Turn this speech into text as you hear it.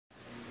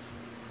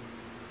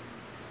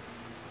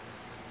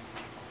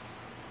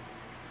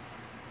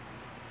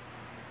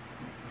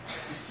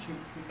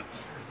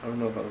I don't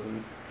know if I was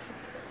in.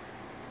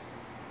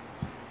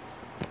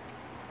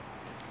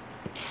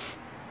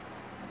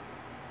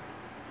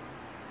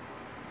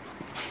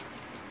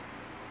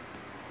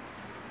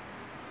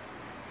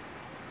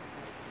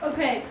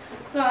 Okay,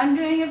 so I'm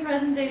doing a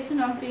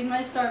presentation on Feed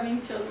My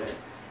Starving Children.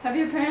 Have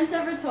your parents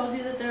ever told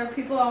you that there are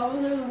people all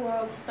over the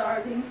world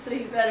starving, so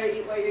you better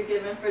eat what you're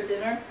given for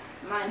dinner?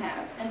 Mine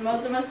have. And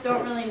most of us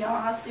don't really know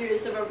how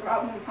serious of a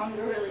problem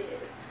hunger really is.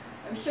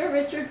 I'm sure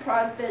Richard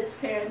Prodfitt's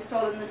parents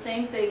told him the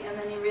same thing, and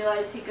then he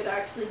realized he could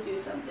actually do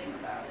something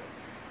about it.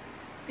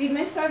 Feed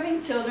My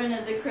Starving Children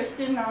is a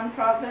Christian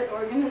nonprofit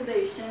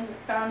organization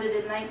founded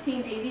in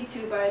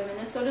 1982 by a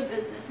Minnesota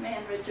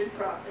businessman, Richard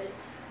Prodfitt,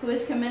 who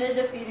is committed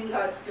to feeding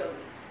God's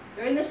children.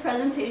 During this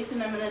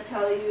presentation, I'm going to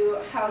tell you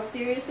how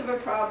serious of a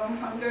problem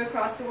hunger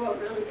across the world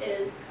really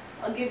is.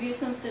 I'll give you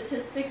some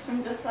statistics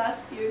from just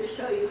last year to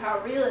show you how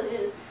real it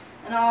is,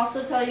 and I'll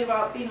also tell you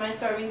about Feed My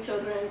Starving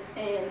Children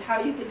and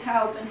how you can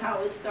help and how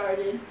it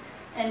started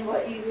and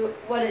what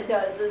it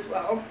does as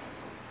well.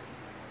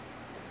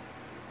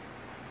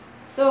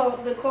 So,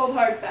 the cold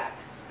hard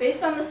facts.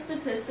 Based on the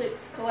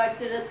statistics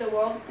collected at the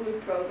World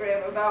Food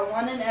Program, about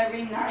 1 in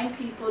every 9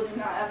 people do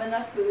not have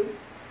enough food.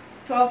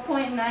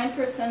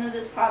 12.9% of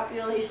this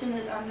population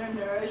is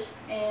undernourished,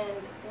 and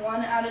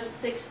 1 out of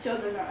 6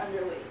 children are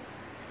underweight.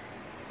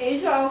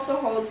 Asia also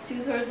holds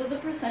 2/3 of the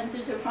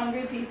percentage of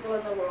hungry people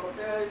in the world.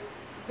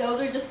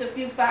 Those are just a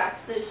few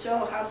facts that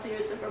show how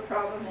serious of a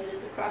problem it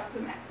is across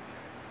the map.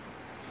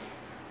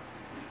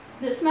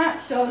 This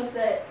map shows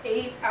that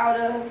 8 out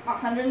of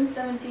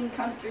 117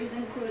 countries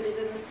included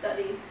in the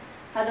study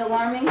had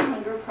alarming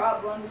hunger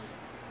problems,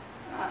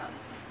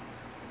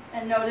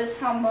 and notice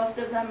how most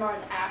of them are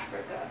in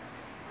Africa.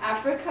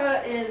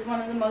 Africa is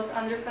one of the most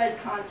underfed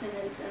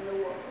continents in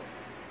the world,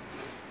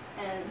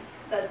 and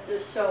that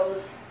just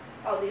shows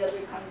all the other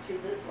countries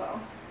as well.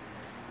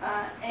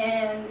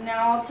 And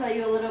now I'll tell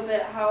you a little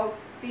bit how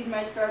Feed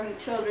My Starving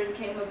Children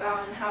came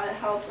about and how it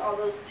helps all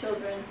those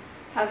children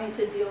having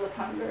to deal with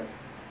hunger.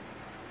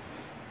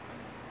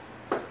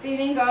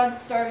 Feeding God's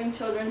starving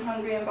children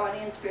hungry in body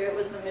and spirit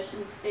was the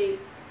mission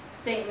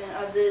statement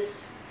of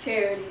this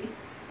charity,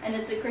 and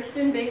it's a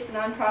Christian-based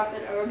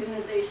nonprofit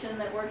organization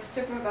that works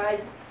to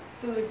provide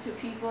food to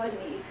people in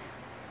need.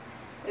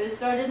 It was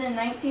started in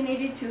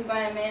 1982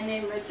 by a man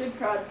named Richard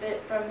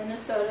Prodfitt from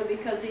Minnesota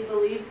because he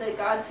believed that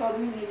God told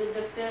him he needed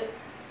to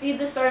feed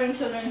the starving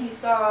children he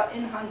saw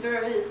in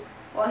Honduras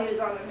while he was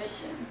on a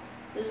mission.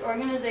 This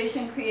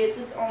organization creates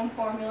its own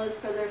formulas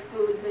for their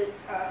food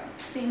that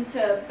seem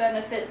to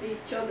benefit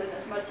these children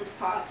as much as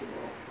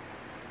possible,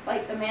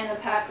 like the Manna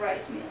Pack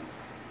rice meals.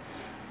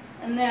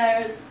 And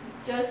that's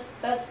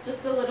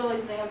just a little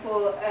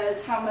example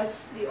as how much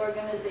the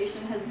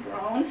organization has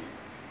grown.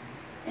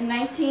 In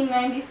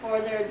 1994,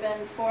 there had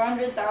been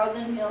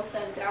 400,000 meals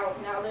sent out.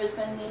 Now there's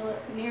been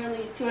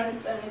nearly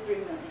 273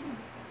 million.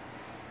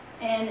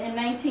 And in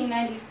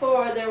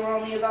 1994, there were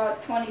only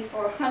about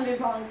 2,400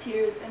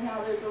 volunteers, and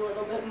now there's a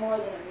little bit more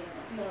than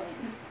a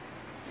million.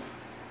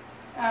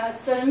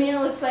 So to me, it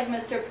looks like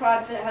Mr.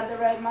 Prodfitt had the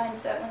right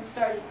mindset when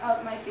starting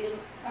up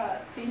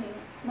feeding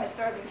my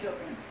starving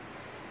children.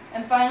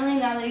 And finally,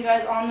 now that you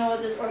guys all know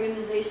what this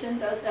organization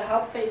does to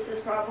help face this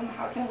problem,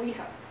 how can we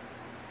help?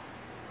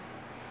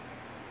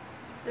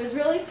 There's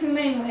really 2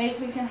 main ways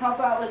we can help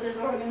out with this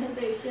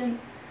organization.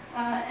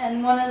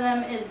 And one of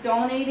them is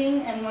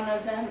donating, and one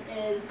of them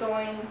is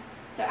going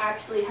to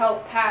actually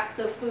help pack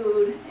the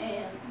food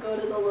and go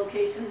to the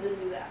locations and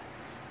do that.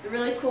 The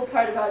really cool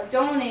part about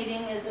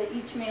donating is that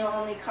each meal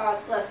only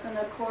costs less than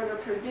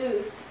 $0.25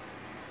 produced.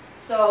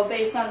 So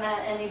based on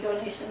that, any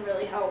donation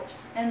really helps.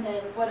 And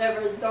then whatever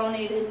is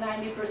donated,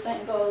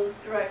 90% goes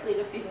directly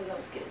to feeding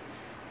those kids.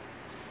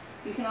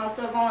 You can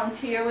also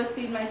volunteer with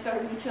Feed My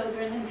Starving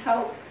Children and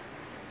help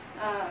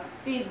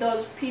feed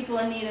those people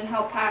in need and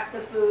help pack the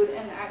food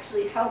and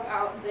actually help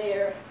out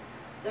there.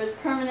 There's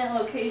permanent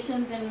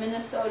locations in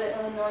Minnesota,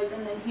 Illinois,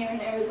 and then here in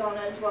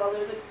Arizona as well.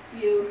 There's a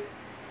few.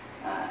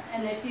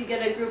 And if you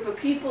get a group of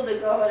people to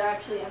go, it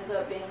actually ends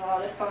up being a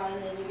lot of fun,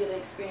 and you get to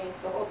experience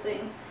the whole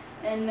thing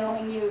and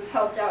knowing you've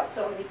helped out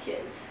so many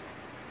kids.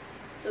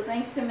 So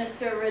thanks to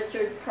Mr.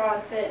 Richard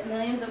Prodfitt,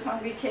 millions of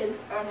hungry kids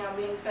are now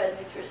being fed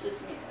nutritious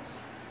meals.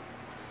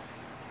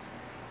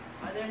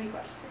 Are there any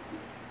questions?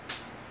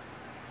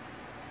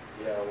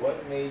 Yeah,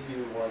 what made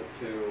you want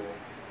to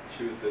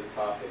choose this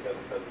topic as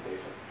a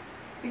presentation?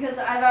 Because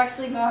I've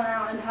actually gone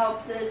out and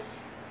helped this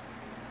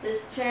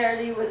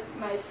charity with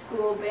my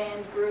school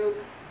band group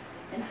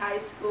in high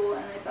school,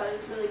 and I thought it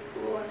was really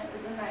cool, and it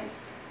was a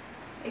nice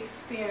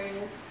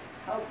experience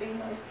helping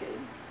those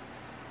kids.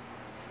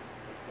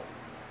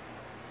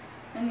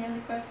 Any other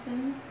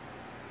questions?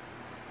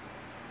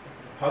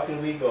 How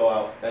can we go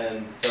out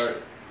and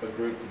start a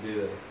group to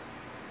do this?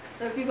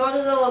 So if you go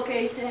to the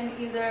location,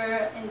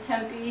 either in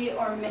Tempe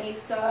or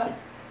Mesa,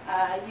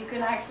 you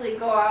can actually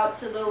go out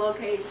to the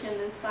location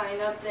and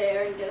sign up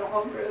there and get a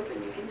whole group,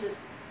 and you can just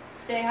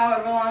stay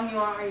however long you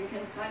want, or you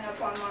can sign up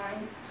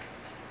online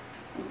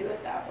and do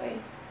it that way.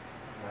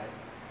 Right.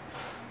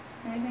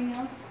 Anything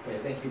else? Okay,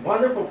 thank you.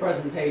 Wonderful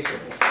presentation.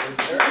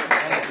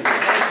 Thank you.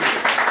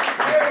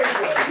 Thank you.